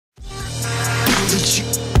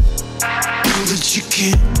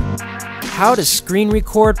How to screen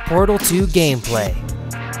record Portal 2 gameplay.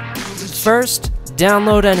 First,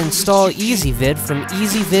 download and install EasyVid from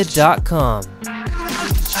ezvid.com.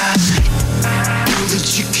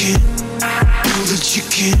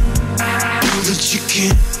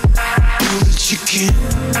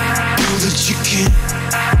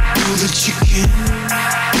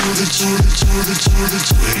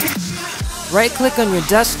 Right-click on your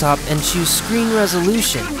desktop and choose Screen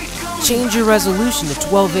Resolution. Change your resolution to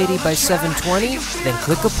 1280 by 720, then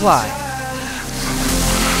click Apply.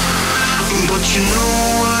 But you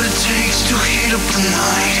know what it takes to heat up the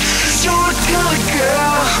night. You're a good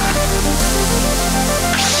girl.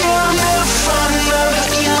 I'll never find another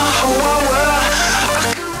in the whole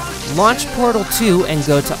world. Launch Portal 2 and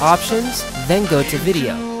go to Options, then go to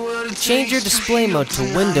Video. Change your display mode to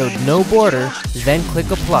Windowed No Border, then click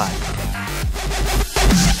Apply.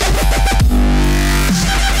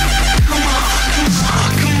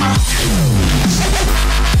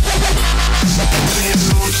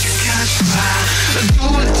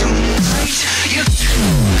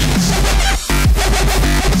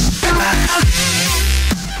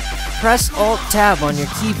 Press Alt-Tab on your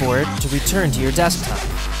keyboard to return to your desktop.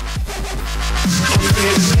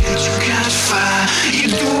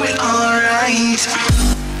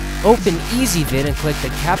 Open EasyVid and click the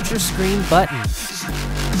Capture Screen button.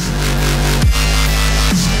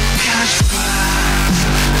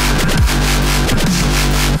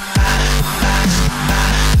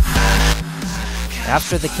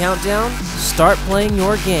 After the countdown, start playing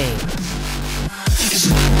your game.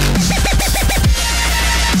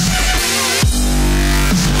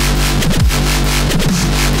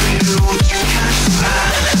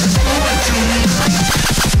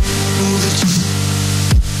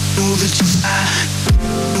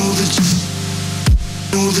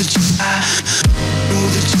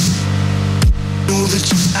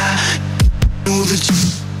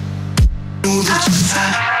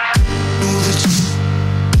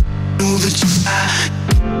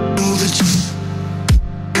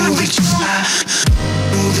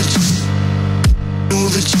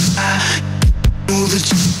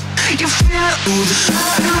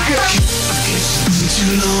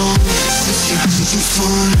 Too long since you've had some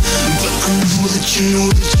fun, but I know that you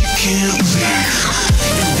can't wait.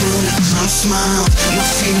 You're doing it, I smile, my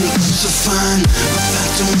feelings are fine, but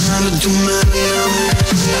that don't matter.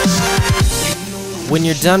 When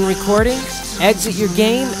you're done recording, exit your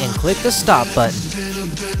game and click the Stop button.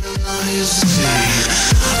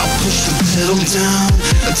 I push the pedal down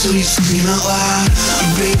until you scream out loud.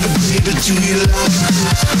 Baby, baby, do you love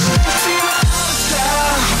me?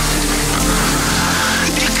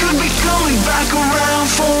 Be coming back around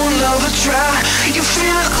for another try. You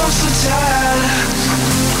feel I'm so tired,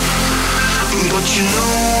 but you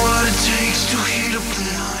know